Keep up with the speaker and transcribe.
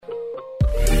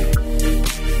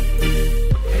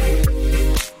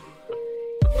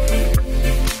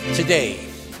today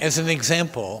as an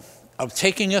example of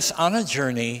taking us on a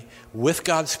journey with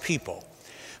God's people,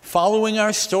 following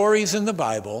our stories in the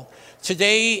Bible.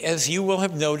 Today, as you will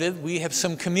have noted, we have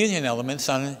some communion elements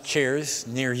on chairs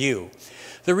near you.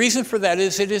 The reason for that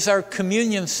is it is our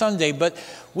Communion Sunday, but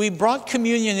we brought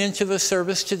communion into the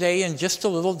service today in just a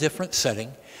little different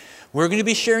setting. We're going to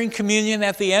be sharing communion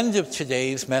at the end of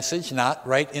today's message, not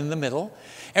right in the middle.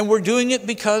 And we're doing it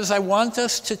because I want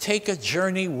us to take a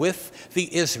journey with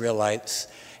the Israelites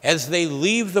as they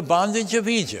leave the bondage of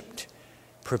Egypt,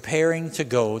 preparing to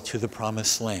go to the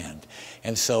promised land.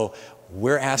 And so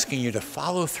we're asking you to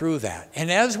follow through that. And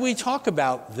as we talk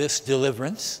about this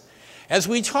deliverance, as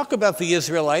we talk about the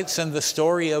Israelites and the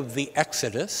story of the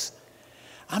Exodus,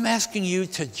 I'm asking you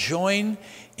to join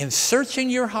in searching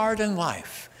your heart and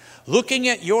life, looking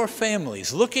at your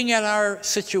families, looking at our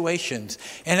situations,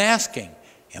 and asking,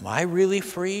 am I really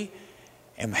free?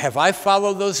 Have I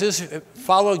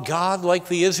followed God like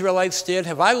the Israelites did?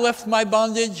 Have I left my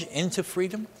bondage into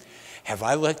freedom? Have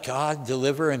I let God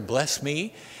deliver and bless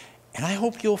me? And I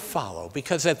hope you'll follow,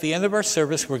 because at the end of our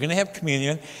service, we're going to have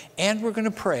communion, and we're going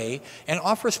to pray and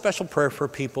offer a special prayer for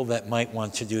people that might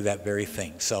want to do that very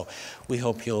thing. So we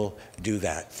hope you'll do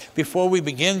that. Before we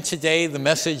begin today, the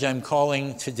message I'm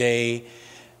calling today,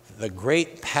 the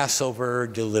Great Passover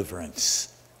Deliverance.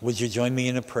 Would you join me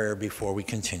in a prayer before we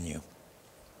continue?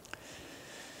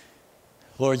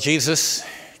 Lord Jesus,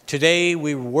 today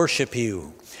we worship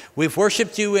you. We've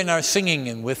worshiped you in our singing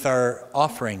and with our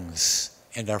offerings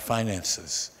and our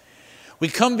finances. We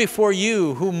come before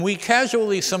you, whom we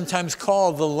casually sometimes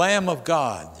call the Lamb of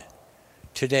God.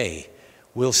 Today,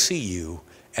 we'll see you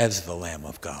as the Lamb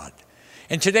of God.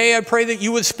 And today I pray that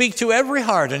you would speak to every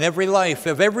heart and every life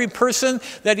of every person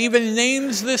that even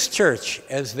names this church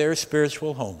as their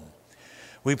spiritual home.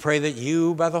 We pray that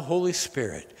you, by the Holy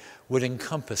Spirit, would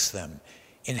encompass them,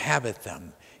 inhabit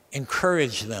them,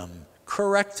 encourage them,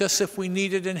 correct us if we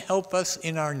need it, and help us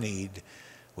in our need.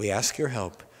 We ask your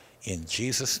help in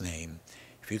Jesus' name.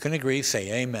 If you can agree,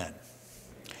 say amen.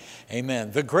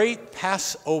 Amen. The Great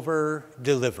Passover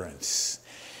Deliverance.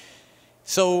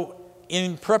 So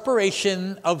in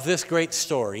preparation of this great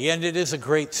story, and it is a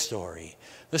great story,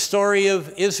 the story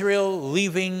of Israel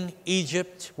leaving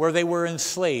Egypt where they were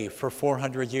enslaved for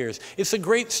 400 years. It's a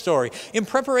great story. In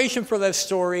preparation for that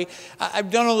story,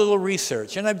 I've done a little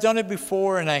research, and I've done it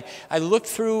before, and I looked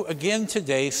through again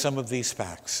today some of these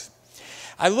facts.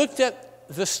 I looked at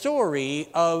the story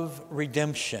of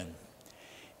redemption.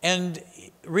 And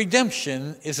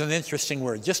redemption is an interesting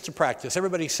word, just to practice.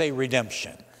 Everybody say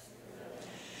redemption.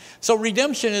 So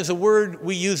redemption is a word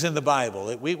we use in the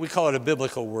Bible. We call it a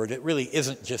biblical word. It really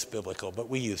isn't just biblical, but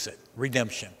we use it,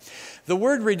 redemption. The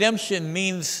word redemption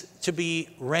means to be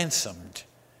ransomed.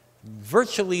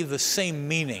 Virtually the same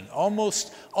meaning,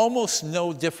 almost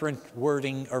no different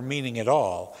wording or meaning at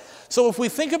all. So if we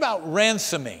think about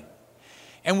ransoming,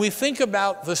 and we think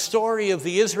about the story of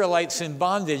the Israelites in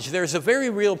bondage, there's a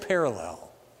very real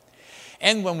parallel.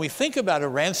 And when we think about a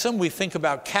ransom, we think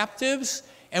about captives,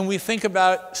 and we think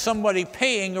about somebody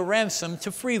paying a ransom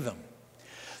to free them.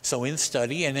 So in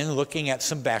study and in looking at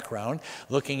some background,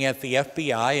 looking at the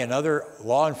FBI and other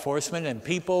law enforcement and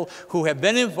people who have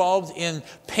been involved in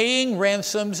paying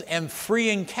ransoms and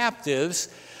freeing captives,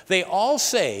 they all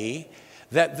say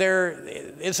that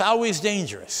it's always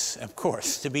dangerous, of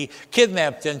course. To be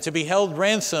kidnapped and to be held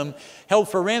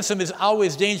for ransom is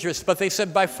always dangerous. But they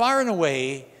said by far and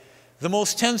away, the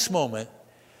most tense moment,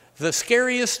 the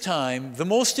scariest time, the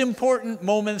most important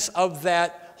moments of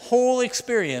that whole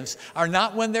experience are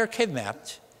not when they're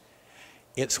kidnapped.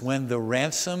 It's when the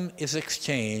ransom is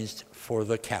exchanged for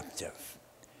the captive.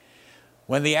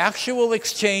 When the actual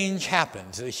exchange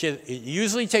happens, it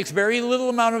usually takes very little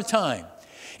amount of time.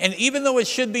 And even though it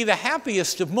should be the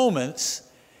happiest of moments,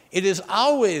 it is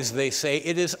always, they say,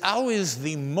 it is always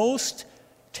the most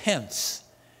tense,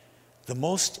 the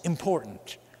most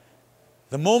important.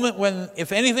 The moment when,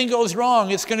 if anything goes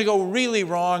wrong, it's going to go really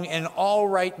wrong and all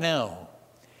right now.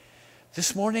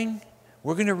 This morning,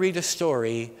 we're going to read a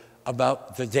story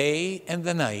about the day and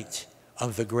the night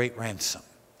of the great ransom.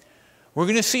 We're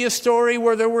going to see a story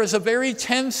where there was a very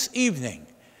tense evening,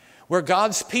 where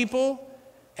God's people,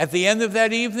 at the end of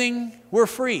that evening, were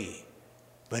free.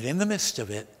 But in the midst of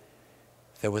it,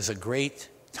 there was a great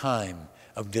time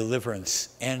of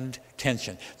deliverance and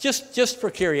tension. Just for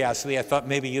curiosity, I thought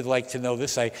maybe you'd like to know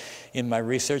this. In my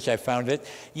research, I found it.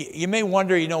 You may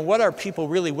wonder, what are people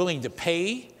really willing to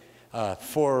pay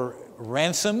for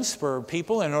ransoms for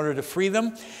people in order to free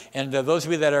them. And those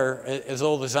of you that are as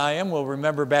old as I am will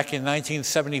remember back in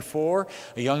 1974,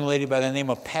 a young lady by the name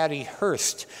of Patty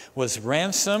Hearst was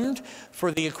ransomed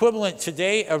for the equivalent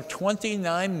today of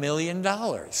 $29 million. It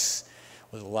was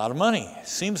a lot of money,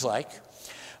 seems like.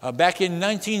 Back in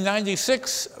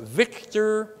 1996,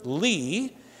 Victor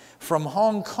Lee from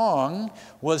Hong Kong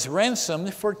was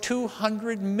ransomed for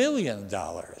 $200 million.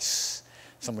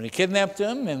 Somebody kidnapped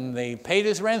him and they paid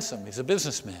his ransom. He's a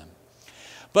businessman.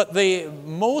 But the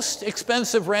most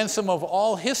expensive ransom of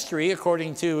all history,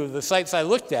 according to the sites I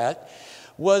looked at,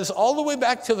 was all the way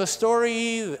back to the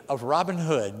story of Robin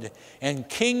Hood and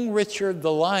King Richard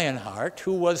the Lionheart,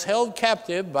 who was held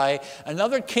captive by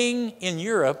another king in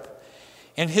Europe,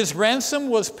 and his ransom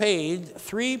was paid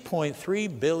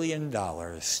 $3.3 billion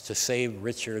to save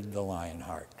Richard the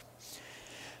Lionheart.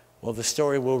 Well, the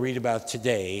story we'll read about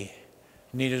today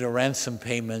needed a ransom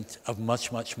payment of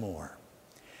much, much more.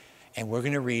 And we're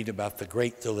going to read about the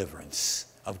great deliverance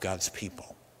of God's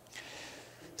people.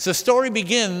 So the story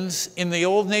begins in the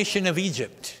old nation of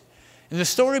Egypt. And the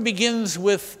story begins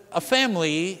with a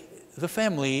family, the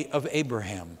family of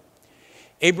Abraham.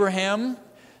 Abraham,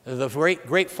 the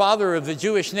great father of the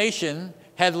Jewish nation,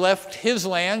 had left his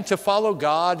land to follow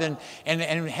God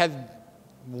and had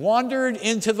wandered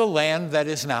into the land that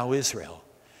is now Israel.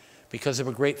 Because of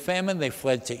a great famine, they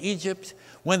fled to Egypt.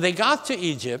 When they got to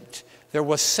Egypt, there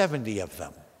were 70 of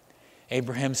them.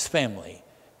 Abraham's family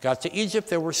got to Egypt,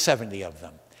 there were 70 of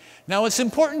them. Now, it's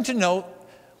important to note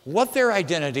what their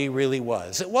identity really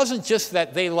was. It wasn't just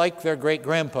that they liked their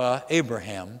great-grandpa,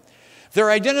 Abraham. Their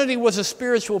identity was a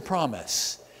spiritual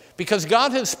promise. Because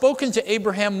God had spoken to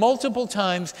Abraham multiple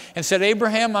times and said,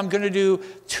 Abraham, I'm going to do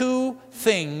 2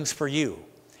 things for you.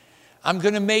 I'm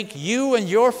going to make you and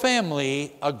your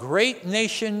family a great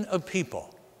nation of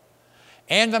people.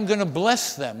 And I'm going to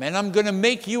bless them. And I'm going to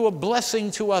make you a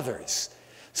blessing to others.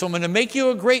 So I'm going to make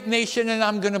you a great nation and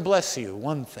I'm going to bless you.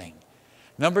 One thing.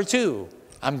 Number 2,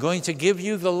 I'm going to give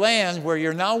you the land where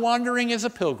you're now wandering as a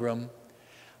pilgrim.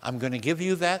 I'm going to give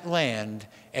you that land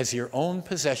as your own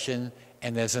possession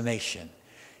and as a nation.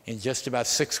 In just about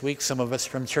 6 weeks, some of us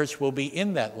from church will be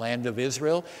in that land of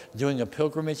Israel doing a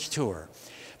pilgrimage tour.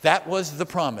 That was the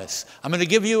promise. I'm going to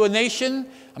give you a nation.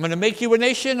 I'm going to make you a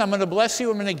nation. I'm going to bless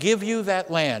you. I'm going to give you that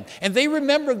land. And they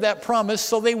remembered that promise,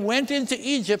 so they went into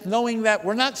Egypt knowing that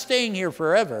we're not staying here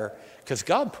forever because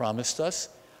God promised us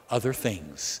other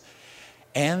things.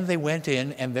 And they went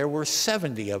in, and there were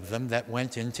 70 of them that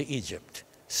went into Egypt.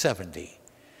 70.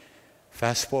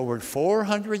 Fast forward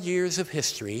 400 years of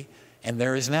history, and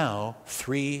there is now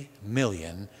 3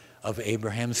 million of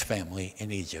Abraham's family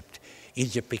in Egypt.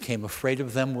 Egypt became afraid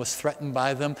of them, was threatened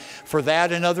by them. For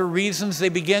that and other reasons, they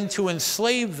began to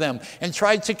enslave them and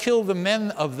tried to kill the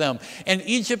men of them. And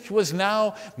Egypt was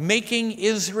now making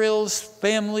Israel's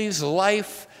family's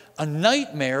life a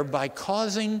nightmare by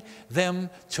causing them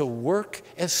to work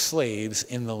as slaves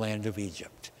in the land of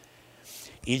Egypt.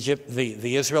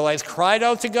 The Israelites cried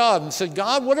out to God and said,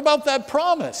 God, what about that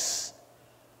promise?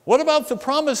 What about the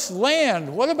promised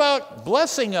land? What about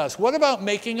blessing us? What about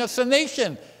making us a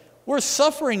nation? We're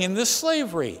suffering in this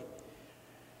slavery.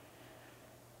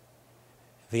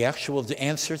 The actual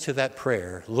answer to that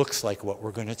prayer looks like what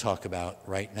we're going to talk about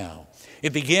right now.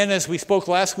 It began, as we spoke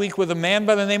last week, with a man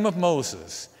by the name of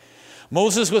Moses.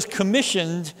 Moses was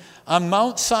commissioned on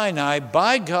Mount Sinai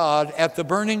by God at the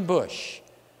burning bush.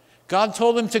 God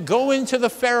told him to go into the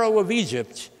Pharaoh of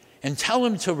Egypt and tell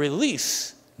him to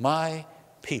release my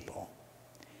people.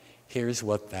 Here's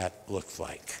what that looked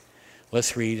like.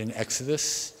 Let's read in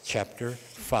Exodus chapter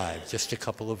 5, just a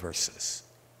couple of verses.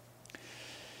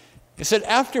 It said,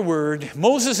 afterward,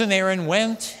 Moses and Aaron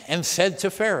went and said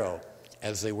to Pharaoh,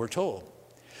 as they were told,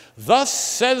 thus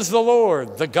says the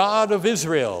Lord, the God of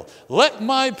Israel, let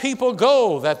my people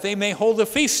go, that they may hold a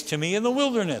feast to me in the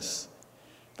wilderness.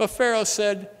 But Pharaoh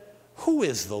said, who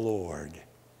is the Lord,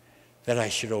 that I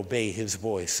should obey his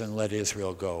voice and let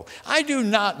Israel go? I do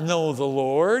not know the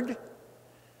Lord.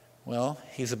 Well,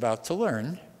 he's about to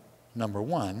learn, number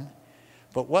 1.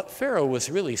 But what Pharaoh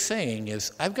was really saying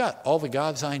is, I've got all the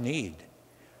gods I need.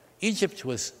 Egypt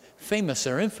was famous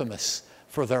or infamous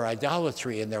for their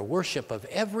idolatry and their worship of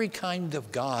every kind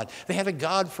of god. They had a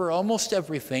god for almost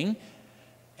everything.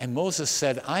 And Moses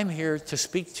said, I'm here to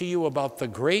speak to you about the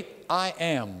great I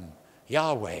am,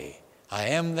 Yahweh. I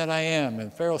am that I am.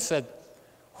 And Pharaoh said,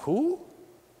 who?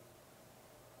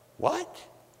 What?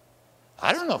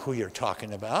 I don't know who you're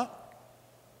talking about.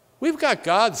 We've got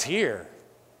gods here.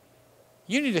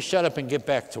 You need to shut up and get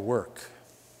back to work.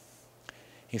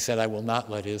 He said, I will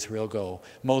not let Israel go.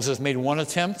 Moses made one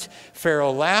attempt.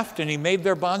 Pharaoh laughed, and he made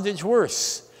their bondage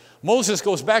worse. Moses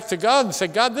goes back to God and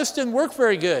said, God, this didn't work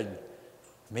very good.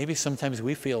 Maybe sometimes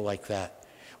we feel like that.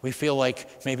 We feel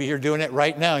like maybe you're doing it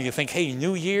right now. You think, hey,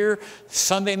 New Year,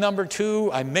 Sunday number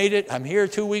 2, I made it. I'm here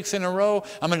 2 weeks in a row.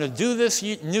 I'm going to do this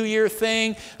New Year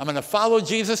thing. I'm going to follow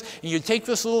Jesus. And you take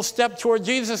this little step toward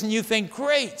Jesus and you think,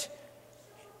 great.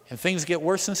 And things get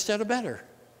worse instead of better.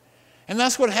 And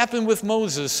that's what happened with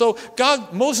Moses. So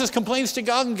Moses complains to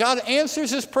God, and God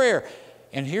answers his prayer.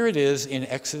 And here it is in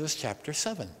Exodus chapter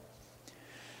 7.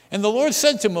 And the Lord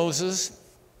said to Moses,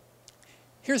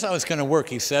 here's how it's going to work,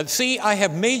 he said. See, I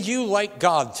have made you like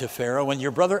God to Pharaoh, and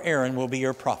your brother Aaron will be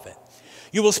your prophet.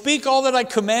 You will speak all that I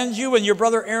command you, and your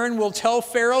brother Aaron will tell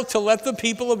Pharaoh to let the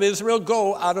people of Israel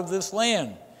go out of this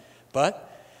land. But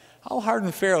I'll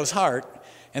harden Pharaoh's heart,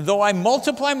 and though I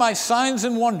multiply my signs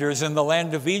and wonders in the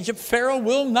land of Egypt, Pharaoh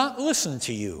will not listen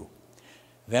to you.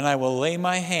 Then I will lay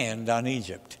my hand on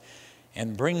Egypt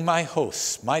and bring my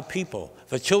hosts, my people,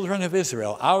 the children of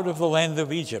Israel, out of the land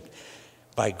of Egypt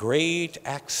by great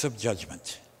acts of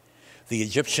judgment. The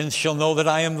Egyptians shall know that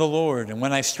I am the Lord, and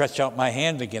when I stretch out my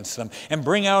hand against them and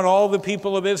bring out all the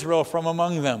people of Israel from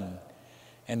among them.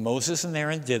 And Moses and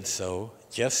Aaron did so,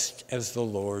 just as the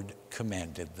Lord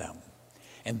commanded them.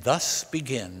 And thus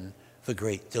begin the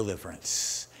great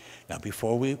deliverance. Now,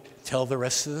 before we tell the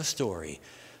rest of the story,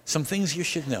 some things you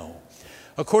should know.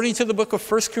 According to the book of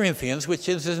 1 Corinthians, which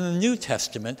is in the New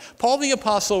Testament, Paul the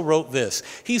Apostle wrote this.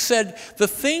 He said, the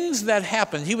things that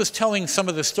happened, he was telling some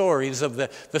of the stories of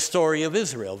the story of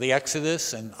Israel, the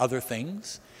Exodus and other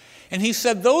things. And he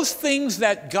said, those things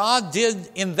that God did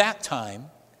in that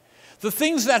time, the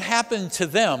things that happened to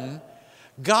them,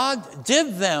 God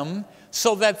did them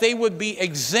so that they would be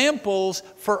examples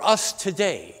for us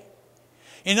today.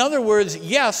 In other words,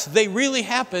 yes, they really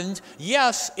happened.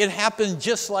 Yes, it happened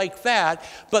just like that.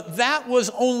 But that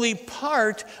was only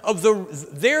part of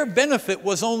their benefit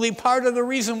was only part of the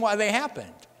reason why they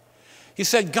happened. He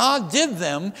said God did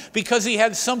them because he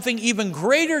had something even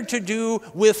greater to do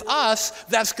with us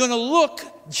that's going to look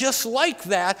just like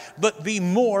that, but be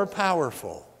more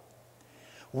powerful.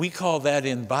 We call that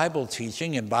in Bible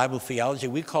teaching, in Bible theology,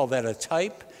 we call that a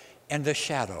type and a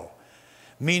shadow.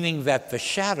 Meaning that the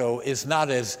shadow is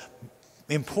not as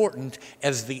important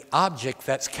as the object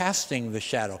that's casting the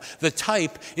shadow. The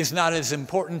type is not as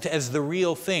important as the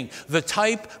real thing. The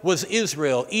type was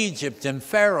Israel, Egypt, and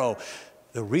Pharaoh.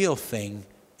 The real thing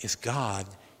is God,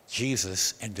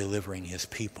 Jesus, and delivering his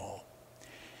people.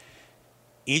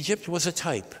 Egypt was a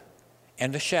type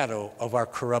and a shadow of our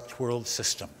corrupt world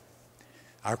system.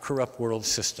 Our corrupt world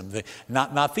system.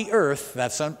 Not the earth.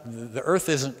 The earth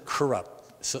isn't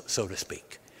corrupt, so to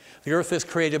speak. The earth is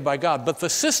created by God. But the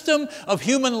system of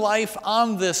human life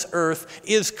on this earth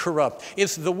is corrupt.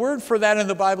 The word for that in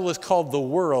the Bible is called the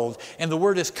world, and the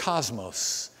word is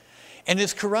cosmos. And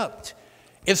it's corrupt.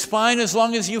 It's fine as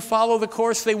long as you follow the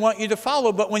course they want you to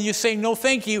follow. But when you say, no,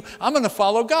 thank you, I'm going to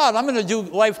follow God, I'm going to do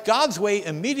life God's way,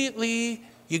 immediately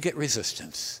you get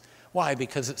resistance. Why?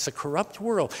 Because it's a corrupt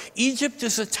world. Egypt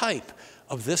is a type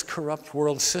of this corrupt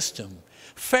world system.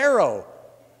 Pharaoh,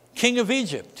 king of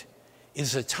Egypt,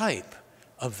 is a type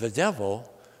of the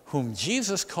devil whom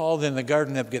Jesus called in the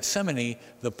Garden of Gethsemane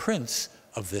the prince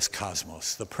of this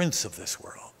cosmos, the prince of this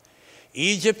world.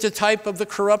 Egypt, a type of the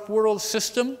corrupt world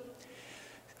system.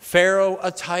 Pharaoh,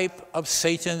 a type of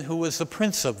Satan, who was the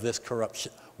prince of this corrupt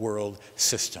world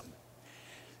system.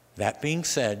 That being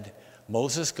said,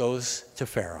 Moses goes to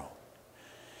Pharaoh.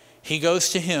 He goes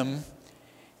to him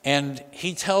and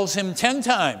he tells him 10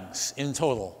 times in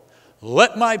total,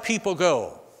 let my people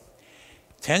go.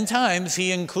 10 times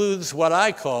he includes what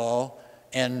I call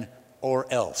an or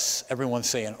else. Everyone's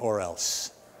saying or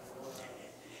else.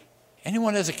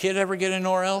 Anyone as a kid ever get an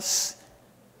or else?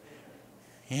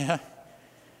 Yeah.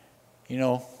 You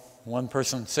know, one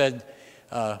person said,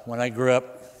 when I grew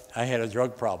up, I had a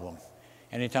drug problem.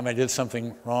 Anytime I did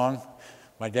something wrong,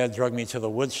 my dad dragged me to the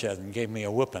woodshed and gave me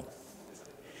a whooping.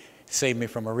 Saved me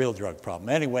from a real drug problem.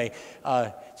 Anyway,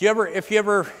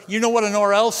 you know what an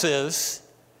or else is.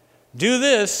 Do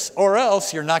this or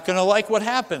else you're not going to like what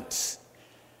happens.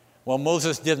 Well,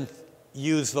 Moses didn't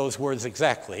use those words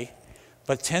exactly,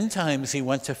 but 10 times he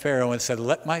went to Pharaoh and said,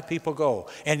 let my people go.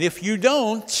 And if you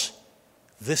don't,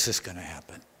 this is going to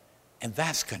happen. And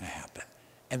that's going to happen.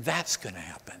 And that's going to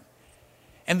happen.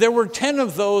 And there were 10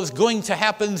 of those going to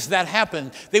happens that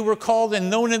happened. They were called and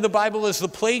known in the Bible as the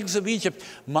plagues of Egypt.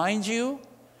 Mind you,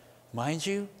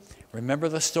 remember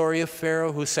the story of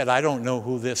Pharaoh who said, I don't know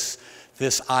who this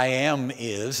I am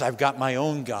is. I've got my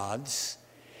own gods.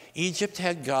 Egypt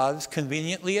had gods,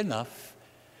 conveniently enough,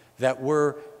 that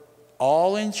were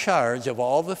all in charge of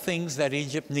all the things that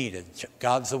Egypt needed.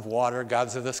 Gods of water,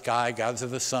 gods of the sky, gods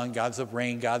of the sun, gods of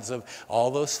rain, gods of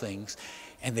all those things.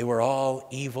 And they were all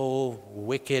evil,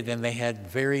 wicked, and they had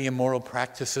very immoral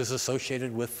practices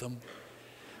associated with them.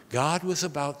 God was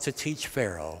about to teach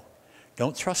Pharaoh,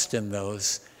 don't trust in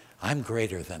those. I'm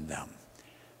greater than them.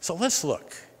 So let's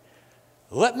look.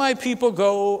 Let my people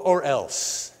go or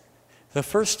else. The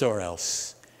first or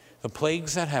else. The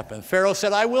plagues that happened. Pharaoh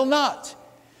said, I will not.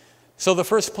 So the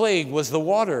first plague was the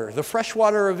water, the fresh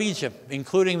water of Egypt,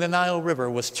 including the Nile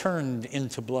River, was turned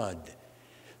into blood.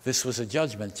 This was a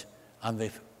judgment on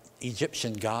the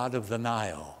Egyptian god of the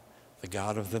Nile, the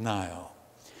god of the Nile.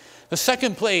 The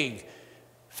second plague,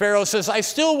 Pharaoh says, I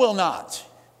still will not.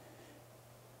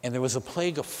 And there was a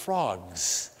plague of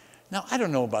frogs. Now, I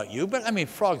don't know about you, but I mean,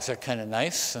 frogs are kind of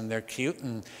nice and they're cute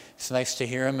and it's nice to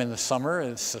hear them in the summer.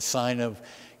 It's a sign of,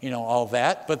 all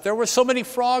that. But there were so many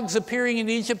frogs appearing in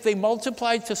Egypt, they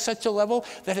multiplied to such a level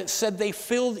that it said they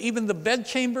filled even the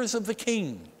bedchambers of the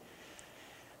king.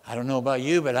 I don't know about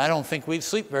you, but I don't think we'd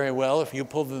sleep very well if you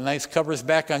pulled the nice covers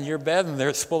back on your bed and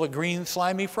there's full of green,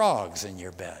 slimy frogs in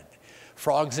your bed.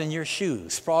 Frogs in your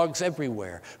shoes, frogs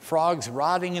everywhere, frogs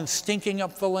rotting and stinking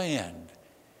up the land.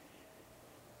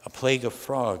 A plague of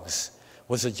frogs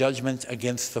was a judgment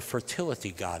against the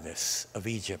fertility goddess of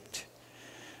Egypt.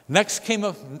 Next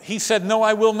he said, no,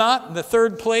 I will not. And the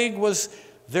third plague was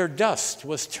their dust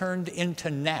was turned into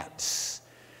gnats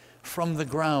from the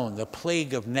ground, a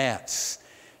plague of gnats.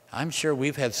 I'm sure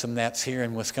we've had some gnats here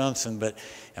in Wisconsin, but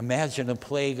imagine a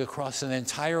plague across an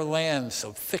entire land,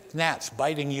 so thick gnats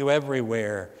biting you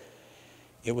everywhere.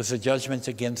 It was a judgment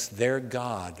against their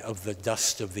god of the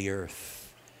dust of the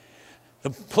earth. The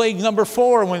plague number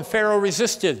 4, when Pharaoh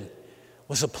resisted,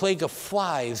 was a plague of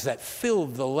flies that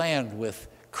filled the land with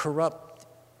corrupt,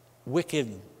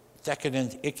 wicked,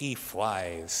 decadent, icky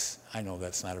flies. I know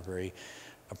that's not a very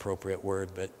appropriate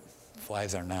word, but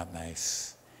flies are not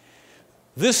nice.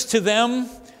 This to them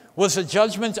was a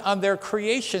judgment on their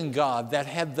creation god that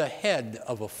had the head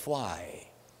of a fly.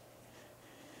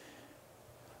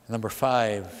 Number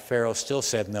 5, Pharaoh still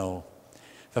said no.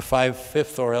 The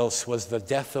fifth or else was the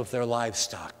death of their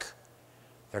livestock.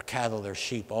 Their cattle, their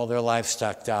sheep, all their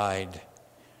livestock died.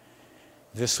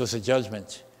 This was a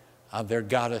judgment on their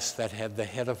goddess that had the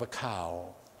head of a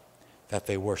cow that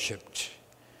they worshipped.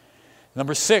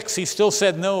 Number 6, he still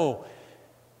said no.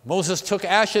 Moses took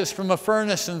ashes from a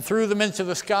furnace and threw them into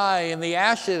the sky, and the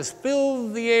ashes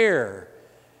filled the air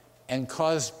and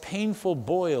caused painful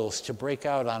boils to break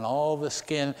out on all the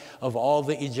skin of all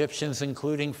the Egyptians,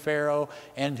 including Pharaoh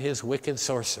and his wicked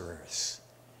sorcerers.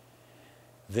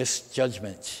 This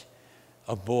judgment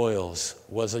of boils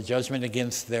was a judgment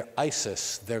against their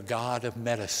Isis, their god of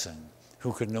medicine,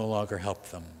 who could no longer help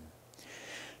them.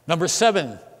 Number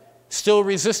 7, still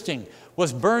resisting,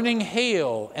 was burning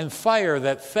hail and fire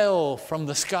that fell from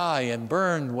the sky and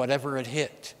burned whatever it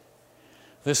hit.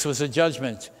 This was a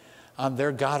judgment on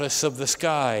their goddess of the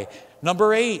sky.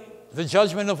 Number 8, the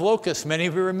judgment of locusts. Many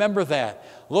of you remember that.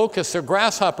 Locusts are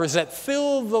grasshoppers that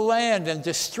filled the land and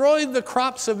destroyed the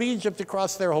crops of Egypt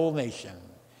across their whole nation.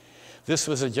 This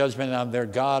was a judgment on their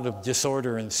god of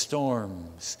disorder and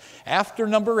storms. After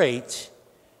number 8,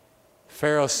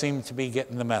 Pharaoh seemed to be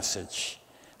getting the message.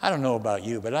 I don't know about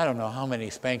you, but I don't know how many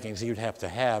spankings you'd have to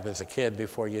have as a kid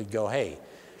before you'd go, hey.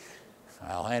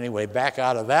 Well, anyway, back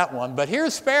out of that one. But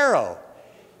here's Pharaoh.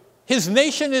 His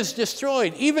nation is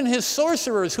destroyed. Even his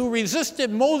sorcerers who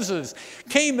resisted Moses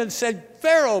came and said,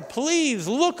 Pharaoh, please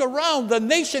look around. The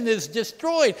nation is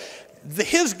destroyed.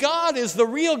 His God is the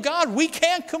real God. We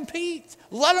can't compete.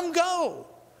 Let him go.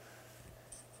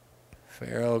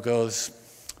 Pharaoh goes,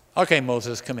 okay,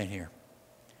 Moses, come in here.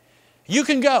 You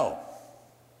can go.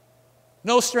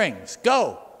 No strings.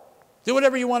 Go. Do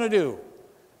whatever you want to do.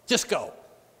 Just go.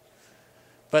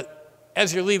 But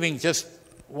as you're leaving, just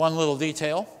one little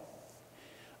detail.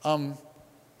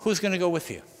 Who's going to go with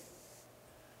you?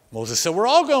 Moses said, we're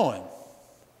all going.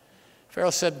 Pharaoh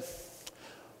said,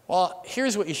 well,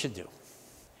 here's what you should do.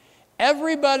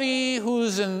 Everybody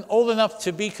who's old enough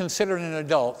to be considered an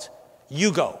adult,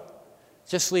 you go.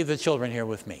 Just leave the children here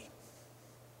with me.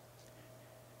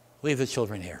 Leave the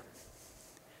children here.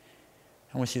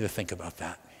 I want you to think about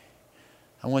that.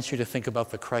 I want you to think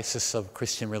about the crisis of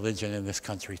Christian religion in this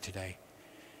country today.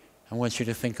 I want you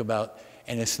to think about,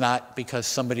 and it's not because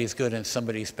somebody's good and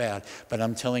somebody's bad, but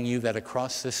I'm telling you that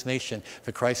across this nation,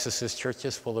 the crisis is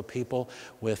churches full of people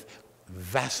with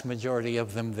vast majority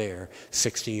of them there,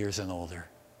 60 years and older.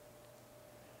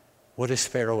 What is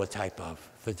Pharaoh a type of?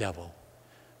 The devil.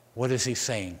 What is he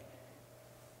saying?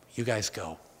 You guys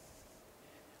go.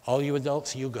 All you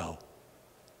adults, you go.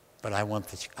 But I want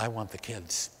the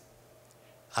kids.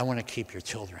 I want to keep your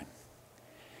children.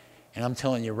 And I'm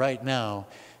telling you right now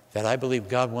that I believe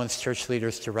God wants church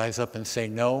leaders to rise up and say,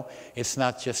 no, it's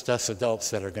not just us adults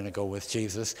that are going to go with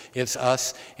Jesus. It's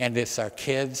us, and it's our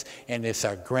kids, and it's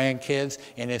our grandkids,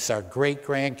 and it's our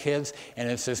great-grandkids,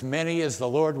 and it's as many as the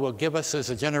Lord will give us as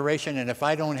a generation. And if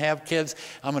I don't have kids,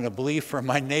 I'm going to believe for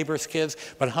my neighbor's kids.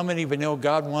 But how many of you know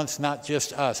God wants not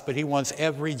just us, but he wants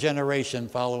every generation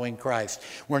following Christ?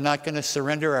 We're not going to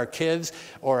surrender our kids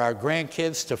or our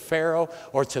grandkids to Pharaoh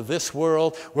or to this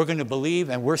world. We're going to believe,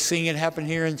 and we're seeing it happen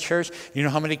here in church. You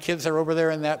know how many kids are over there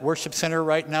in that worship center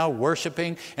right now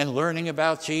worshiping and learning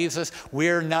about Jesus?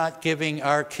 We're not giving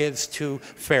our kids to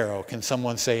Pharaoh. Can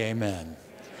someone say amen?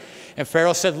 And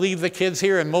Pharaoh said, leave the kids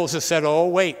here. And Moses said, oh,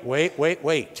 wait.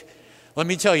 Let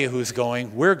me tell you who's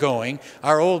going. We're going.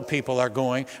 Our old people are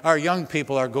going. Our young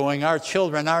people are going. Our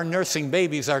children, our nursing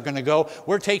babies are going to go.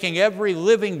 We're taking every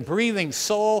living, breathing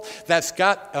soul that's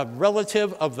got a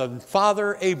relative of the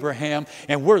father Abraham,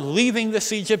 and we're leaving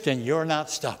this Egypt, and you're not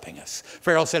stopping us.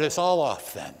 Pharaoh said, it's all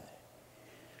off then.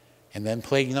 And then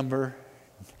plague number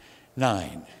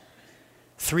 9.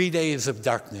 3 days of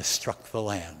darkness struck the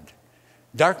land.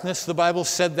 Darkness, the Bible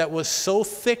said, that was so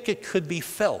thick it could be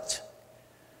felt.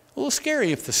 A little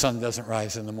scary if the sun doesn't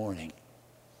rise in the morning.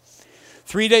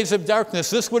 3 days of darkness.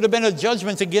 This would have been a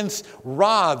judgment against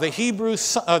Ra,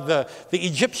 the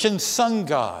Egyptian sun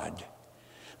god.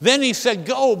 Then he said,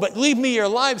 go, but leave me your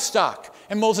livestock.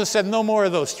 And Moses said, no more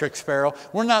of those tricks, Pharaoh.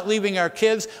 We're not leaving our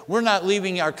kids. We're not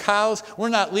leaving our cows. We're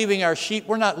not leaving our sheep.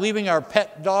 We're not leaving our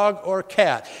pet dog or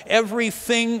cat.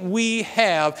 Everything we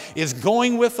have is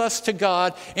going with us to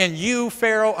God, and you,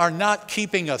 Pharaoh, are not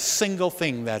keeping a single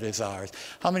thing that is ours.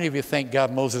 How many of you think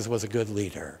God Moses was a good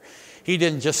leader? He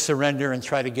didn't just surrender and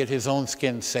try to get his own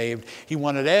skin saved. He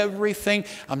wanted everything.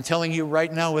 I'm telling you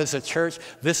right now as a church,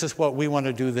 this is what we want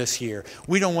to do this year.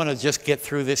 We don't want to just get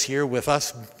through this year with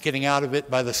us getting out of it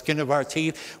by the skin of our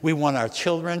teeth. We want our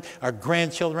children, our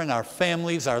grandchildren, our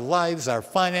families, our lives, our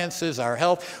finances, our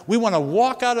health. We want to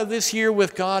walk out of this year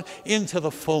with God into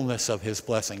the fullness of his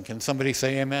blessing. Can somebody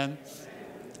say amen?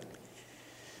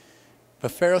 But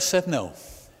Pharaoh said no.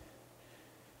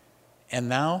 And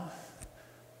now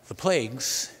the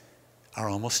plagues are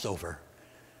almost over.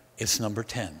 It's number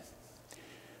 10.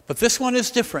 But this one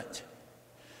is different.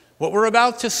 What we're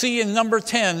about to see in number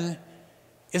 10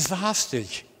 is the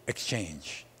hostage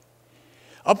exchange.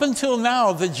 Up until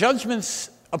now, the judgments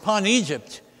upon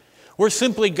Egypt were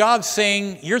simply God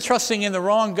saying, you're trusting in the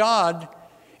wrong God,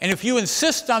 and if you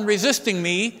insist on resisting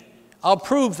me, I'll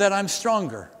prove that I'm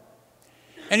stronger.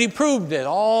 And he proved it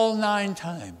all 9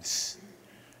 times.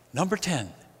 Number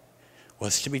 10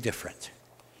 was to be different.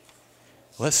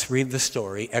 Let's read the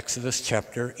story, Exodus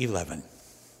chapter 11.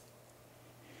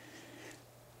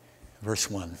 Verse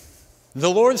 1.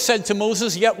 The Lord said to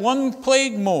Moses, yet one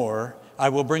plague more I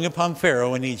will bring upon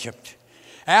Pharaoh in Egypt.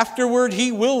 Afterward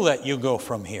he will let you go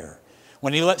from here.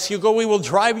 When he lets you go, he will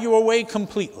drive you away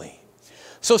completely.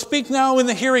 So speak now in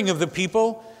the hearing of the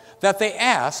people, that they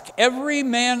ask every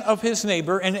man of his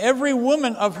neighbor and every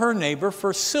woman of her neighbor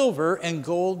for silver and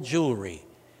gold jewelry.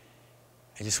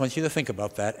 I just want you to think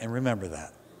about that and remember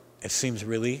that. It seems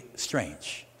really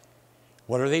strange.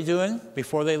 What are they doing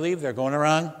before they leave? They're going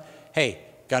around, hey,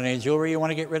 got any jewelry you want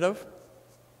to get rid of?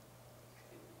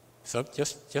 So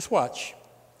just watch.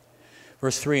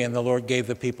 Verse 3, and the Lord gave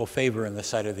the people favor in the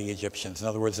sight of the Egyptians. In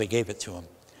other words, they gave it to him.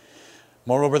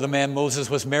 Moreover, the man Moses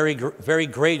was very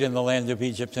great in the land of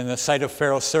Egypt, in the sight of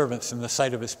Pharaoh's servants, in the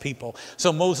sight of his people.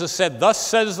 So Moses said, thus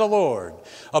says the Lord,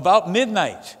 about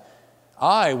midnight,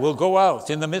 I will go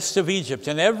out in the midst of Egypt,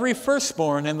 and every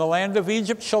firstborn in the land of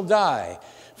Egypt shall die,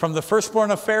 from the firstborn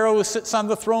of Pharaoh who sits on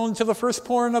the throne to the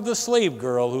firstborn of the slave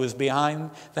girl who is behind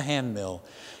the handmill,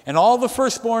 and all the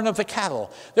firstborn of the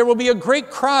cattle. There will be a great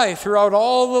cry throughout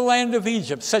all the land of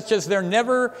Egypt, such as there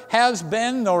never has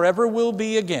been nor ever will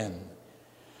be again.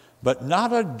 But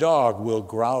not a dog will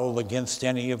growl against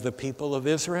any of the people of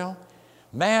Israel,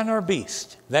 man or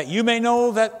beast, that you may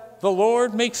know that the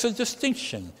Lord makes a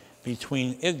distinction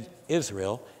between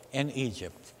Israel and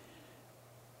Egypt.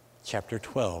 Chapter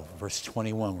 12, verse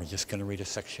 21. We're just going to read a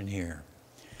section here.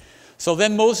 So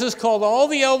then Moses called all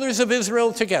the elders of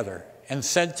Israel together and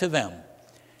said to them,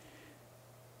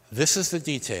 this is the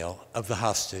detail of the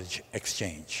hostage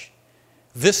exchange.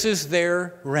 This is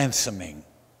their ransoming.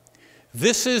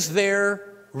 This is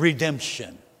their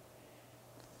redemption.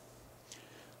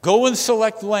 Go and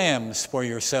select lambs for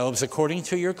yourselves according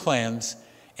to your clans,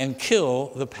 and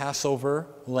kill the Passover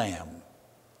lamb.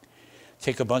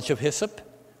 Take a bunch of hyssop,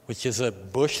 which is a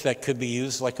bush that could be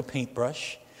used like a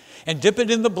paintbrush. and dip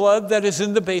it in the blood that is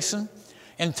in the basin,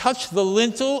 and touch the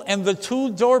lintel and the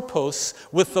 2 doorposts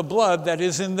with the blood that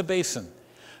is in the basin.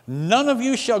 None of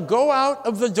you shall go out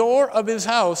of the door of his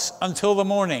house until the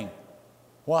morning.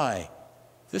 Why?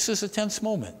 This is a tense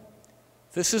moment.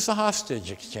 This is a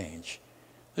hostage exchange.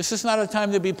 This is not a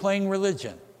time to be playing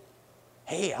religion.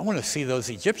 Hey, I want to see those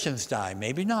Egyptians die.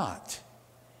 Maybe not.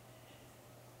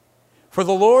 For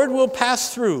the Lord will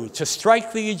pass through to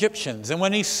strike the Egyptians, and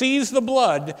when he sees the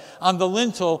blood on the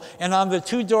lintel and on the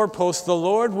 2 doorposts, the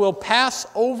Lord will pass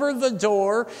over the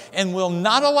door and will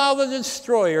not allow the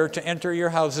destroyer to enter your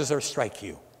houses or strike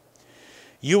you.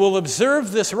 You will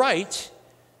observe this rite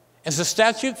as a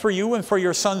statute for you and for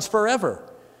your sons forever.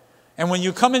 And when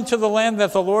you come into the land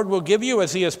that the Lord will give you,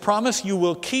 as he has promised, you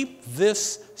will keep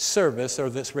this service or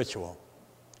this ritual.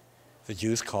 The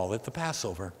Jews call it the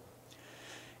Passover.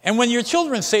 And when your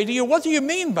children say to you, what do you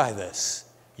mean by this?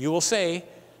 You will say,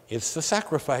 it's the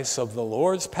sacrifice of the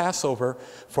Lord's Passover,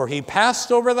 for he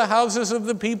passed over the houses of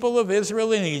the people of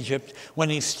Israel in Egypt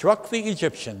when he struck the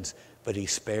Egyptians, but he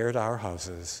spared our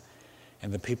houses.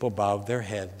 And the people bowed their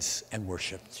heads and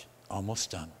worshiped. Almost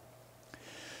done.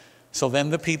 So then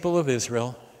the people of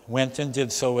Israel went and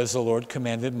did so as the Lord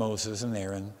commanded Moses and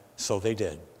Aaron, so they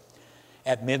did.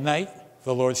 At midnight,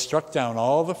 the Lord struck down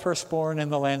all the firstborn in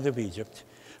the land of Egypt,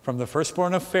 from the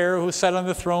firstborn of Pharaoh who sat on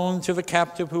the throne to the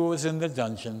captive who was in the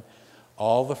dungeon,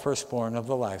 all the firstborn of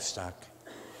the livestock.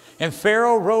 And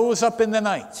Pharaoh rose up in the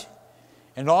night,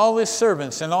 and all his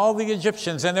servants and all the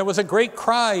Egyptians, and there was a great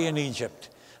cry in Egypt,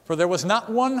 for there was not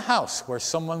one house where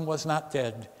someone was not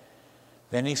dead.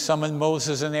 Then he summoned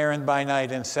Moses and Aaron by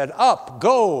night and said, up,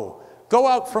 go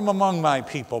out from among my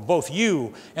people, both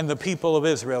you and the people of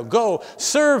Israel. Go,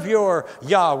 serve your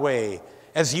Yahweh,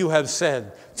 as you have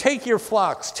said. Take your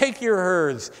flocks, take your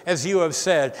herds, as you have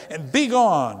said, and be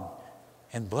gone,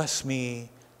 and bless me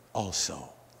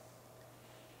also.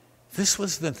 This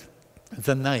was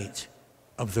the night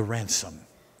of the ransom.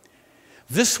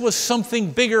 This was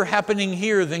something bigger happening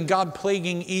here than God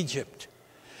plaguing Egypt.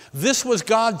 This was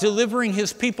God delivering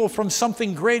his people from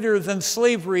something greater than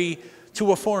slavery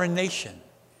to a foreign nation.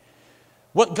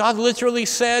 What God literally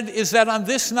said is that on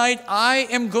this night I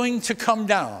am going to come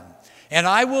down and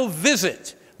I will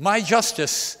visit my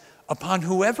justice upon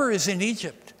whoever is in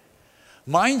Egypt.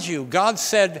 Mind you, God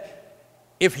said,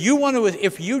 if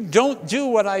you don't do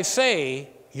what I say,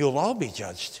 you'll all be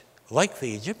judged like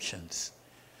the Egyptians.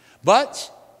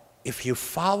 But if you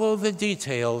follow the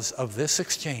details of this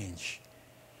exchange,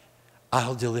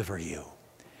 I'll deliver you.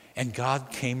 And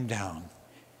God came down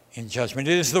in judgment.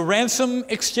 It is the ransom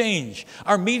exchange,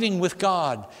 our meeting with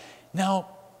God. Now,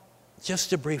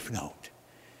 just a brief note.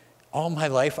 All my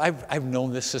life, I've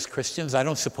known this as Christians. I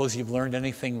don't suppose you've learned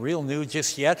anything real new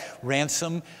just yet.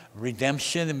 Ransom,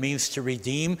 redemption, it means to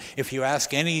redeem. If you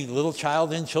ask any little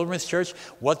child in children's church,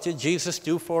 what did Jesus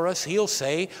do for us? He'll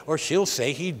say, or she'll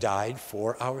say, he died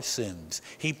for our sins.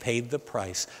 He paid the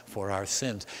price for our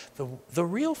sins. The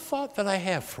real thought that I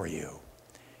have for you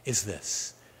is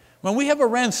this. When we have a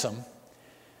ransom,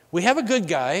 we have a good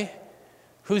guy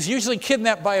who's usually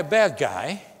kidnapped by a bad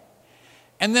guy.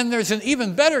 And then there's an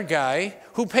even better guy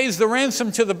who pays the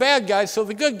ransom to the bad guy so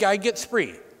the good guy gets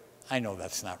free. I know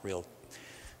that's not real,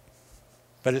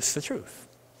 but it's the truth.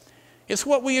 It's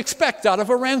what we expect out of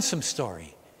a ransom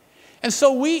story. And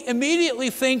so we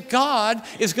immediately think God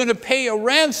is going to pay a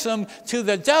ransom to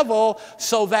the devil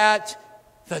so that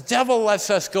the devil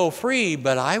lets us go free.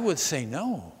 But I would say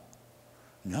no.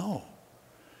 No.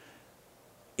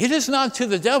 It is not to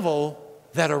the devil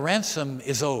that a ransom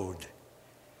is owed.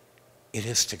 It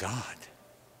is to God.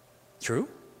 True?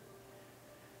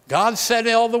 God said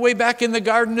all the way back in the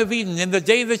Garden of Eden, in the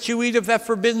day that you eat of that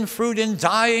forbidden fruit, in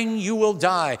dying you will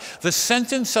die. The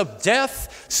sentence of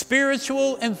death,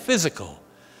 spiritual and physical,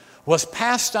 was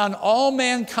passed on all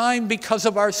mankind because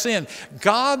of our sin.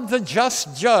 God, the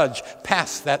just judge,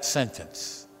 passed that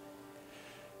sentence.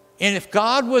 And if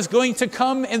God was going to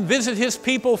come and visit his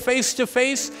people face to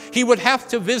face, he would have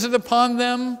to visit upon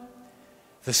them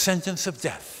the sentence of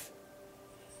death,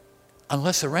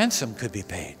 unless a ransom could be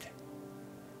paid.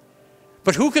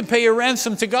 But who could pay a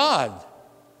ransom to God?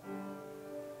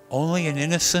 Only an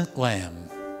innocent lamb.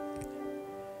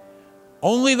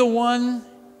 Only the one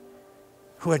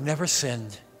who had never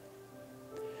sinned.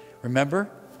 Remember?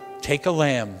 Take a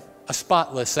lamb, a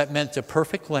spotless, that meant a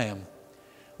perfect lamb.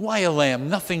 Why a lamb?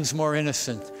 Nothing's more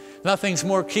innocent. Nothing's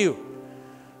more cute.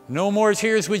 No more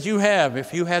tears would you have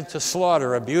if you had to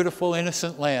slaughter a beautiful,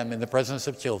 innocent lamb in the presence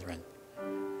of children.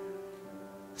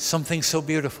 Something so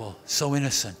beautiful, so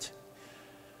innocent.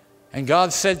 And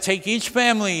God said, take each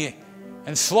family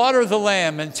and slaughter the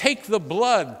lamb and take the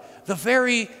blood the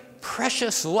very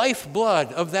precious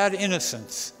lifeblood of that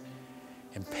innocence,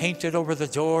 and paint it over the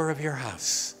door of your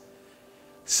house.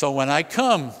 So when I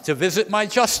come to visit my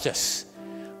justice,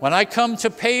 when I come to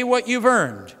pay what you've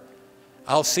earned,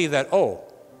 I'll see that, oh,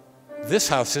 this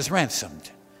house is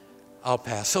ransomed. I'll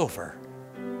pass over.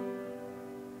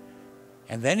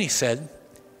 And then he said,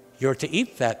 you're to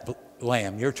eat that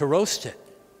lamb. You're to roast it.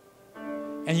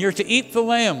 And you're to eat the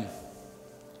lamb.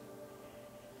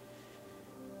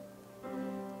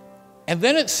 And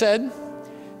then it said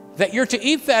that you're to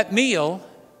eat that meal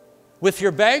with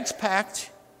your bags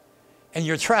packed and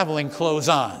your traveling clothes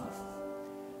on.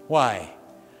 Why?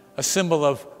 A symbol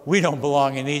of, we don't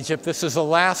belong in Egypt. This is the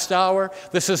last hour.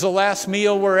 This is the last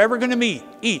meal we're ever going to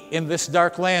eat in this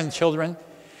dark land, children.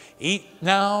 Eat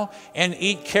now and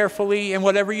eat carefully, and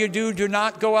whatever you do, do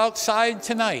not go outside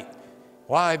tonight.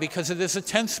 Why? Because it is a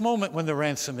tense moment when the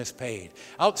ransom is paid.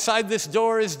 Outside this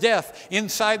door is death.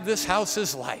 Inside this house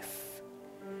is life.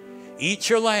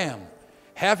 Eat your lamb.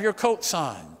 Have your coats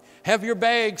on. Have your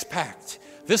bags packed.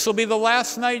 This will be the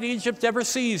last night Egypt ever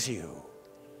sees you.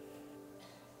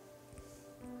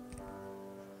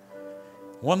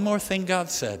 One more thing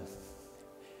God said.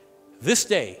 This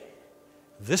day,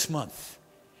 this month,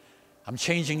 I'm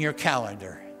changing your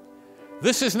calendar.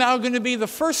 This is now going to be the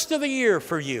first of the year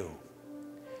for you.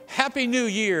 Happy New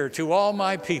Year to all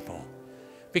my people.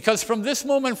 Because from this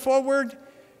moment forward,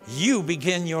 you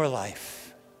begin your life.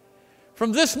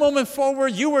 From this moment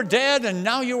forward, you were dead and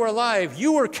now you are alive.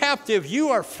 You were captive, you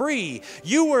are free.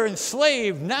 You were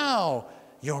enslaved, now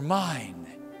you're mine.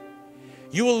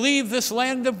 You will leave this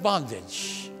land of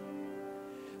bondage.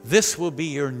 This will be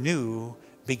your new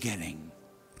beginning.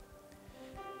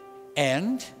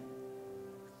 And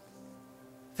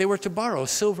they were to borrow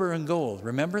silver and gold.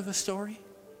 Remember the story?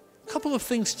 A couple of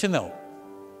things to note.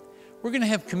 We're going to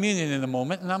have communion in a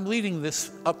moment, and I'm leading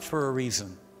this up for a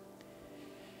reason.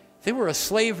 They were a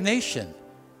slave nation.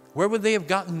 Where would they have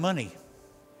gotten money?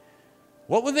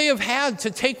 What would they have had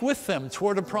to take with them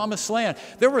toward a promised land?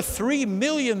 There were 3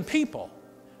 million people.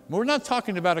 We're not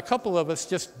talking about a couple of us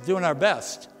just doing our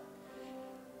best.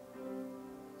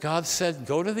 God said,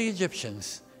 go to the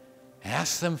Egyptians,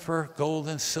 ask them for gold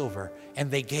and silver,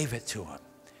 and they gave it to him.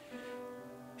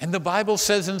 And the Bible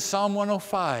says in Psalm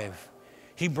 105,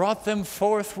 he brought them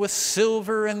forth with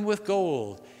silver and with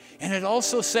gold. And it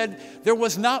also said, there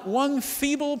was not one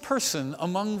feeble person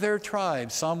among their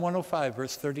tribes. Psalm 105,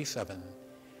 verse 37.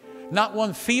 Not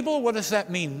one feeble, what does that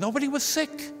mean? Nobody was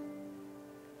sick.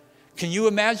 Can you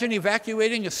imagine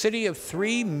evacuating a city of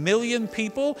 3 million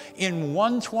people in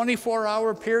one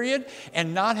 24-hour period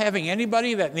and not having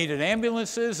anybody that needed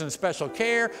ambulances and special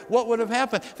care? What would have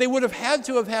happened? They would have had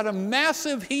to have had a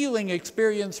massive healing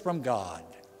experience from God.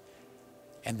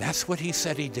 And that's what he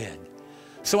said he did.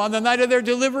 So on the night of their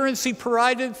deliverance, he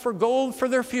provided for gold for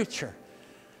their future.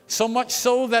 So much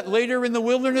so that later in the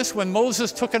wilderness, when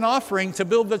Moses took an offering to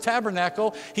build the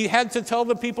tabernacle, he had to tell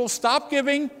the people, stop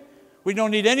giving. We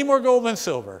don't need any more gold and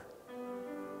silver.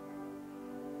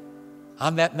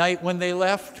 On that night when they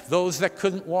left, those that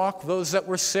couldn't walk, those that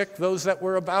were sick, those that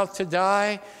were about to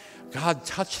die, God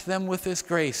touched them with his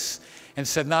grace and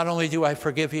said, not only do I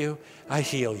forgive you, I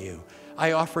heal you.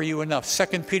 I offer you enough.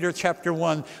 2 Peter chapter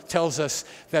 1 tells us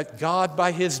that God,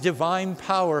 by his divine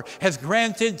power, has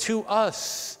granted to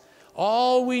us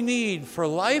all we need for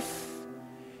life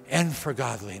and for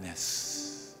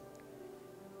godliness.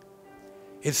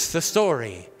 It's the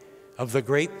story of the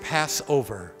great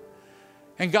Passover.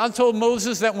 And God told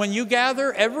Moses that when you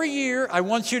gather every year, I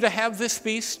want you to have this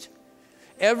feast.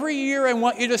 Every year, I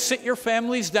want you to sit your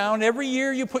families down. Every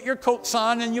year, you put your coats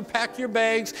on and you pack your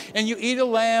bags and you eat a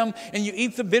lamb and you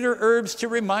eat the bitter herbs to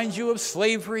remind you of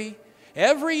slavery.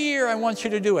 Every year, I want you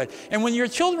to do it. And when your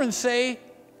children say,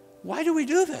 why do we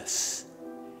do this?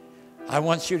 I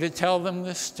want you to tell them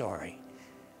this story.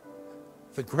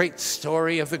 The great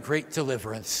story of the great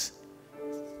deliverance.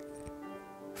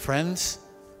 Friends,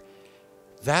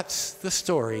 that's the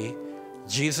story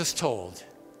Jesus told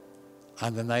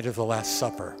on the night of the Last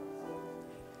Supper.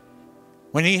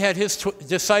 When he had his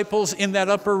disciples in that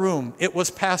upper room, it was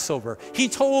Passover. He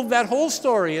told that whole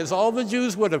story as all the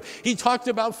Jews would have. He talked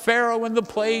about Pharaoh and the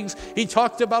plagues. He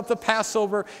talked about the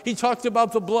Passover. He talked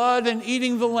about the blood and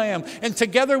eating the lamb. And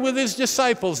together with his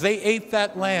disciples, they ate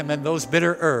that lamb and those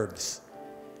bitter herbs.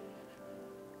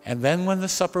 And then when the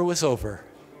supper was over,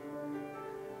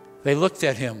 they looked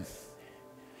at him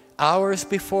hours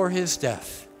before his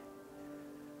death.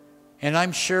 And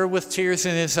I'm sure with tears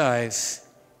in his eyes,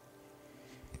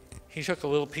 he took a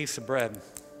little piece of bread.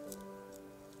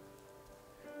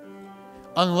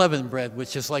 Unleavened bread,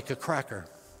 which is like a cracker.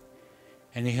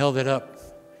 And he held it up.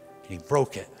 He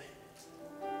broke it.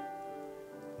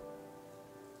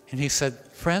 And he said,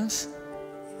 friends,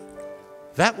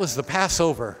 that was the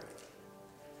Passover.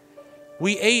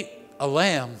 We ate a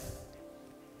lamb.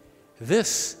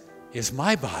 This is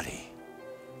my body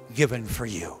given for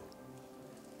you.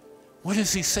 What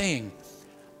is he saying?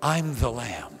 I'm the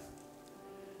lamb.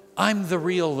 I'm the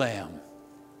real lamb.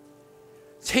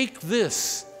 Take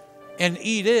this and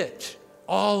eat it,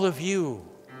 all of you.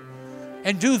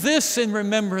 And do this in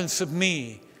remembrance of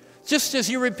me. Just as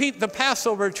you repeat the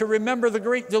Passover to remember the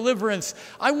great deliverance,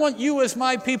 I want you as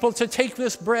my people to take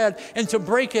this bread and to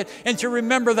break it and to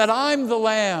remember that I'm the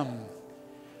lamb.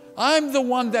 I'm the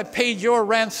one that paid your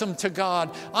ransom to God.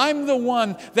 I'm the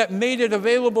one that made it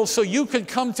available so you could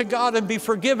come to God and be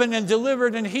forgiven and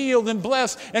delivered and healed and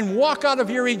blessed and walk out of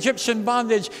your Egyptian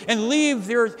bondage and leave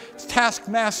your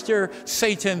taskmaster,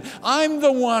 Satan. I'm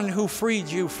the one who freed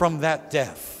you from that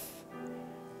death.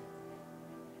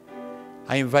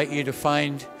 I invite you to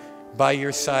find by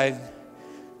your side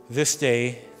this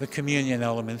day the communion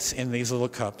elements in these little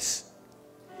cups.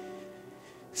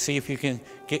 See if you can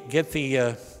get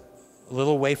the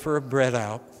little wafer of bread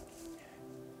out.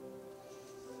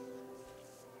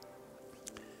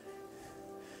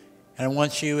 And I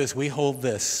want you, as we hold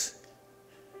this,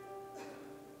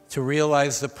 to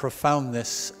realize the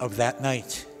profoundness of that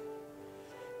night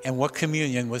and what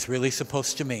communion was really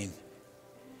supposed to mean.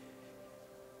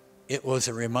 It was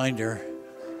a reminder,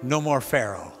 no more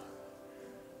Pharaoh,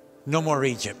 no more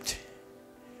Egypt,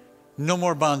 no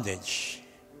more bondage,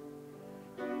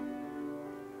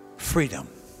 freedom.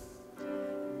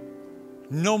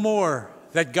 No more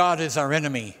that God is our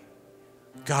enemy,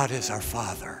 God is our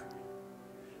Father.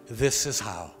 This is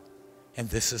how, and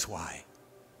this is why.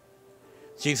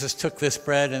 Jesus took this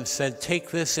bread and said,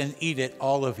 take this and eat it,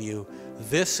 all of you.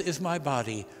 This is my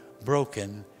body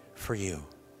broken for you.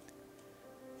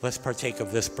 Let's partake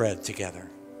of this bread together.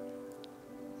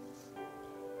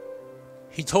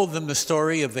 He told them the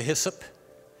story of the hyssop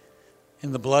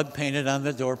and the blood painted on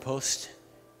the doorpost.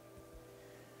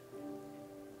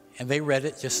 And they read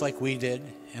it just like we did,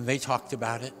 and they talked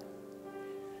about it.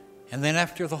 And then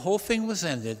after the whole thing was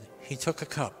ended, he took a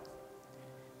cup.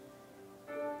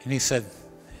 And he said,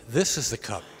 this is the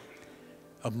cup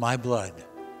of my blood,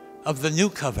 of the new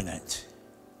covenant.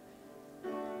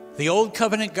 The old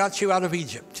covenant got you out of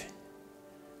Egypt.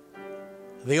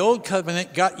 The old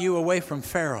covenant got you away from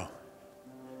Pharaoh.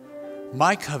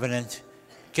 My covenant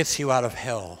gets you out of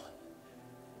hell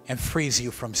and frees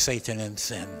you from Satan and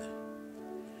sin.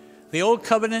 The old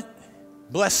covenant,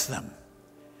 bless them.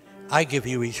 I give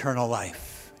you eternal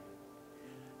life.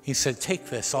 He said, take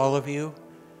this, all of you,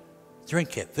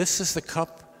 drink it. This is the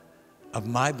cup of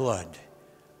my blood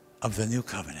of the new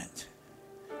covenant.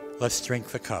 Let's drink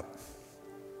the cup.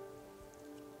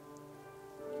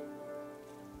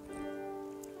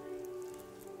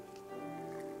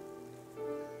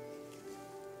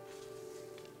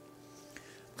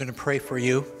 I'm going to pray for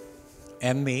you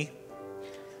and me.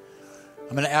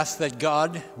 I'm going to ask that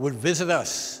God would visit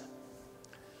us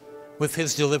with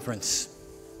his deliverance.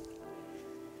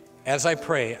 As I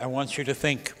pray, I want you to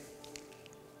think,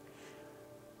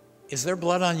 is there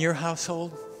blood on your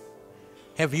household?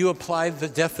 Have you applied the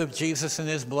death of Jesus and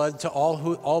his blood to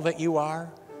all that you are,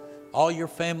 all your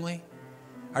family?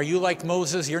 Are you like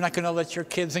Moses? You're not going to let your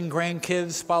kids and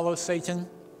grandkids follow Satan?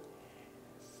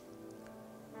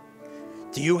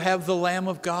 Do you have the Lamb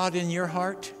of God in your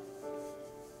heart?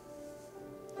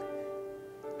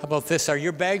 How about this? Are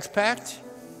your bags packed?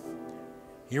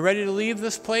 You ready to leave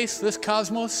this place, this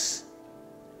cosmos?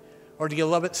 Or do you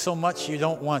love it so much you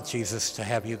don't want Jesus to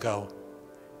have you go?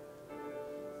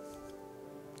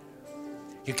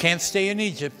 You can't stay in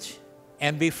Egypt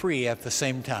and be free at the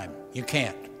same time. You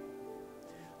can't.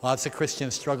 Lots of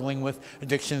Christians struggling with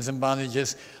addictions and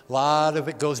bondages. A lot of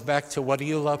it goes back to, what do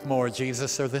you love more,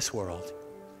 Jesus or this world?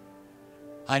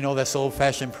 I know that's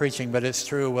old-fashioned preaching, but it's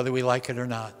true whether we like it or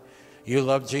not. You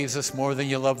love Jesus more than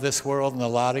you love this world, and a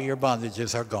lot of your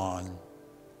bondages are gone.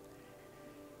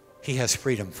 He has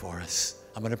freedom for us.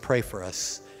 I'm going to pray for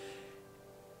us.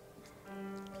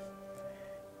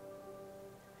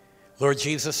 Lord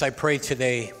Jesus, I pray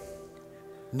today,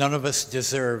 none of us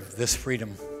deserve this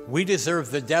freedom. We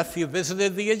deserve the death you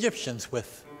visited the Egyptians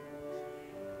with.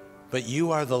 But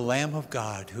you are the Lamb of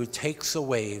God who takes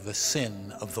away the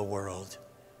sin of the world.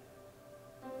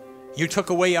 You took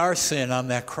away our sin on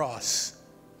that cross.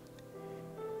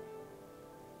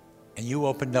 And you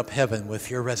opened up heaven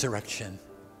with your resurrection.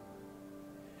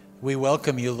 We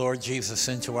welcome you, Lord Jesus,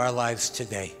 into our lives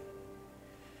today.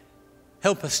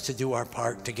 Help us to do our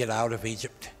part to get out of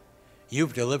Egypt.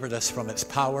 You've delivered us from its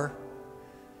power.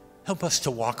 Help us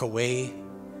to walk away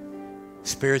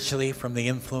spiritually from the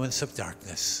influence of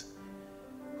darkness.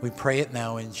 We pray it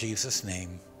now in Jesus'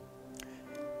 name.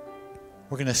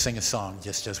 We're going to sing a song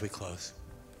just as we close.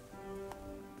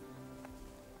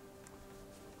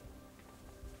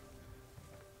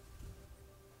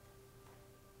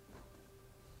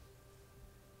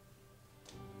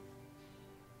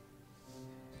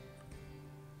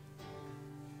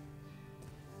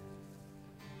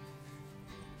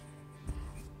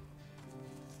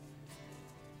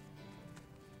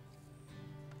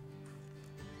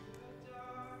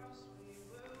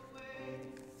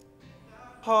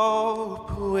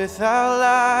 Hope without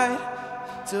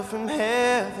light, till from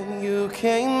heaven you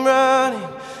came running.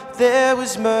 There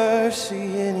was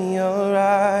mercy in your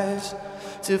eyes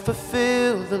to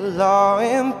fulfill the law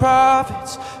and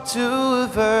prophets. To a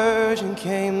virgin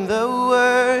came the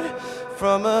word,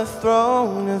 from a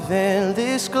throne of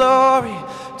endless glory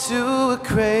to a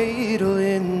cradle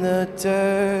in the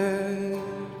dirt.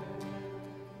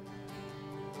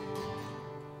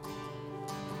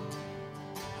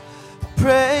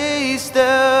 Praise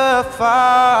the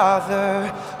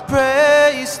Father,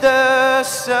 praise the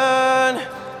Son,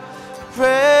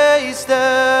 praise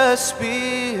the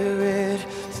Spirit,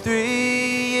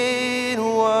 three in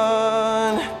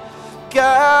one.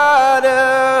 God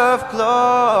of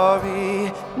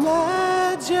glory,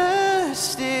 majesty,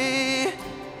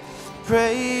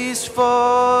 praise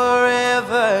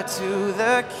forever to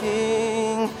the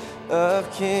King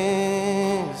of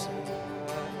Kings.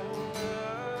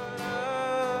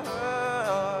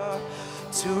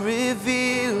 To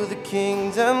reveal the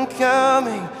kingdom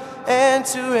coming and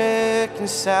to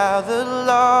reconcile the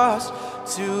lost,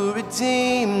 to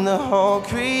redeem the whole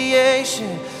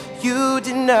creation. You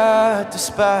did not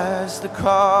despise the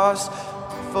cross,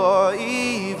 for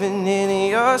even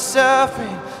in your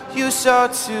suffering you saw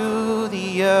to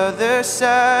the other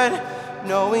side,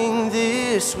 knowing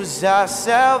this was our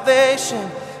salvation.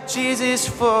 Jesus,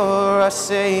 for our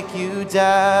sake you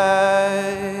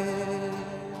died.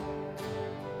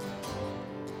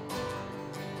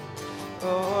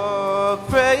 Oh,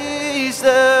 praise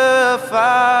the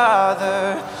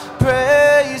Father,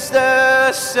 praise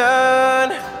the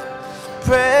Son,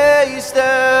 praise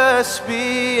the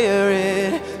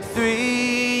Spirit,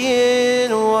 three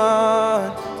in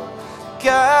one.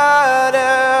 God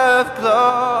of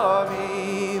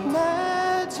glory,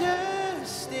 majesty,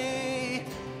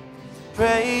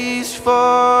 praise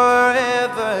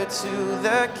forever to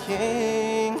the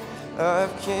King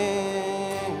of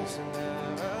Kings.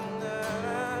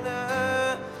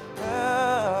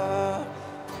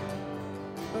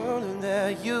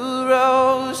 You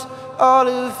rose, all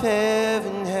of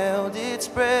heaven held its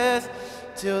breath,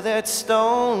 till that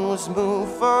stone was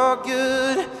moved for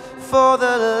good, for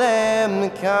the Lamb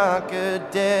that conquered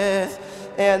death.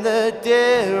 And the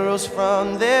dead rose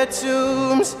from their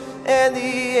tombs, and the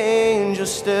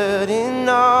angels stood in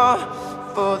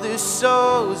awe, for the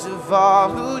souls of all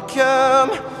who'd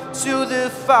come to the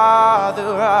Father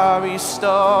are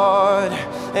restored.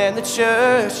 And the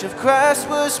church of Christ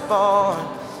was born.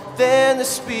 Then the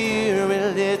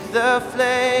Spirit lit the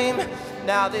flame.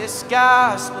 Now this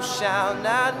gospel shall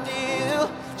not kneel,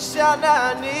 shall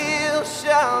not kneel,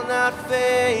 shall not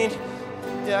faint.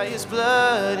 By His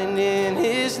blood and in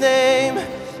His name,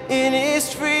 in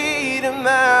His freedom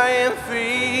I am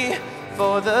free.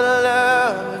 For the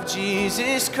love of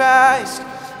Jesus Christ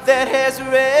that has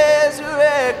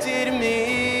resurrected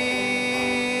me.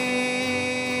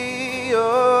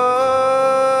 Oh,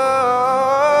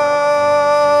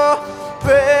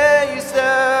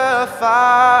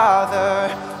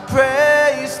 Father,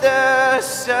 praise the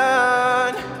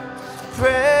Son,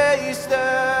 praise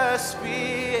the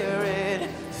Spirit,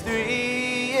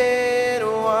 three in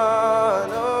one.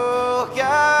 Oh,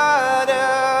 God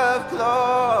of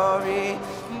glory,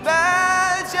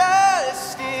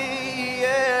 majesty,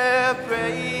 yeah,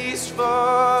 praise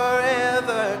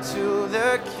forever to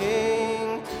the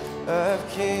King of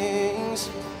Kings.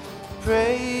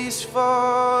 Praise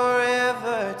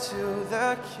forever to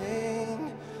the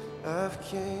King of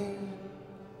Kings.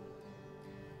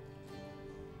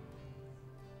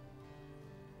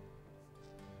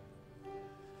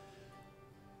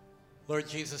 Lord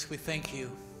Jesus, we thank you.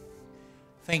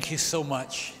 Thank you so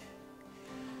much.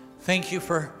 Thank you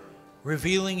for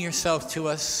revealing yourself to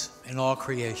us in all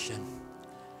creation.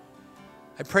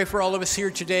 I pray for all of us here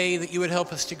today that you would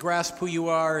help us to grasp who you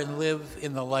are and live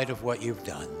in the light of what you've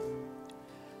done.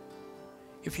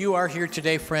 If you are here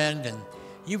today, friend, and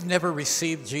you've never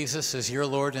received Jesus as your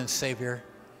Lord and Savior,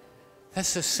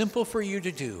 that's as simple for you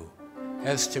to do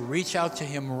as to reach out to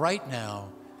him right now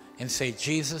and say,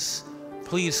 Jesus,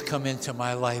 Please come into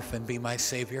my life and be my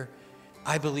Savior.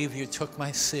 I believe you took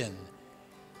my sin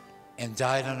and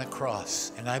died on a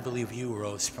cross, and I believe you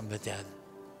rose from the dead.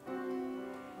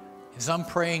 As I'm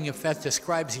praying, if that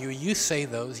describes you, you say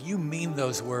those, you mean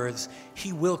those words,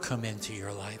 he will come into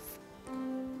your life.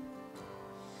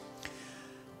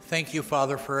 Thank you,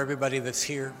 Father, for everybody that's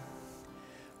here.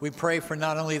 We pray for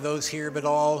not only those here, but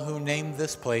all who named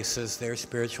this place as their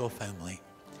spiritual family.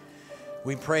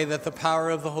 We pray that the power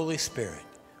of the Holy Spirit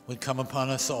would come upon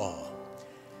us all,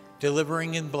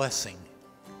 delivering and blessing,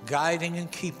 guiding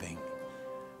and keeping,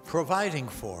 providing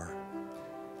for,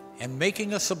 and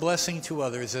making us a blessing to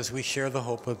others as we share the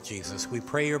hope of Jesus. We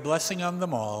pray your blessing on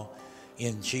them all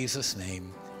in Jesus'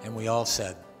 name. And we all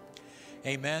said,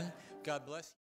 amen. God bless you.